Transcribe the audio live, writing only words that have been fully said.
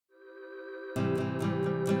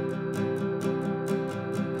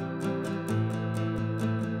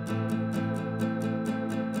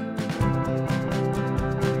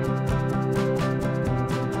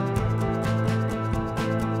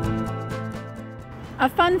A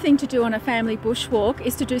fun thing to do on a family bushwalk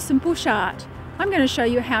is to do some bush art. I'm going to show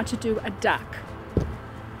you how to do a duck.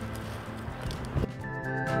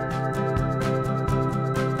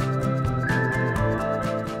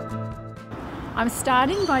 I'm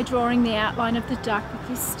starting by drawing the outline of the duck with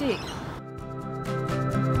this stick.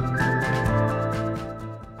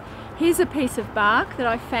 Here's a piece of bark that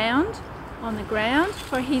I found on the ground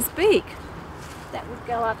for his beak. That would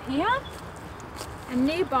go up here, and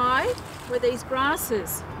nearby were these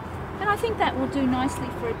grasses, and I think that will do nicely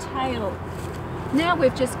for a tail. Now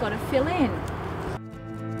we've just got to fill in.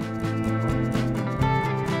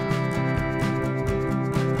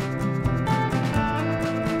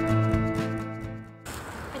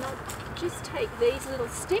 And I'll just take these little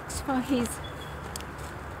sticks for his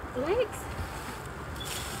legs.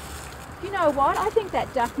 You know what? I think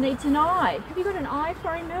that duck needs an eye. Have you got an eye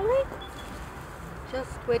for him, Lily?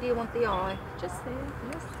 Just where do you want the eye? Just there.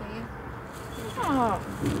 Just there. Oh,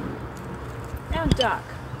 our duck.